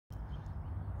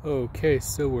Okay,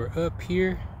 so we're up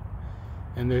here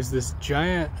and there's this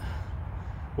giant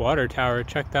water tower.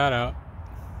 Check that out.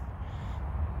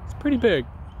 It's pretty big.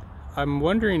 I'm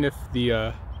wondering if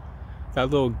the that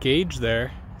little gauge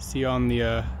there, see on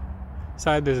the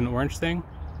side there's an orange thing.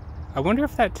 I wonder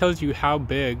if that tells you how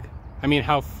big,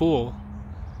 how full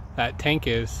that tank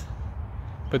is.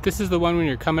 But this is the one when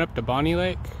you're coming up to Bonney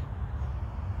Lake.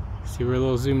 See, we're a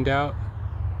little zoomed out,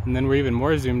 and then we're even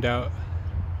more zoomed out.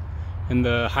 And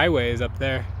the highway is up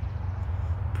there.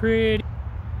 Pretty.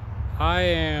 I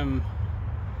am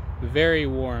very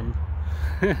warm.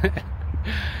 I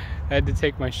had to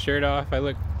take my shirt off. I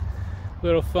look a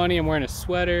little funny. I'm wearing a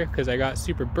sweater because I got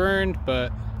super burned,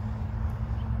 but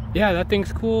yeah, that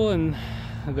thing's cool, and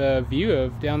the view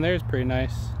of down there is pretty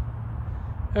nice.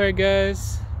 Alright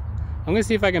guys, I'm gonna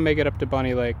see if I can make it up to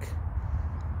Bonney Lake.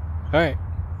 Alright.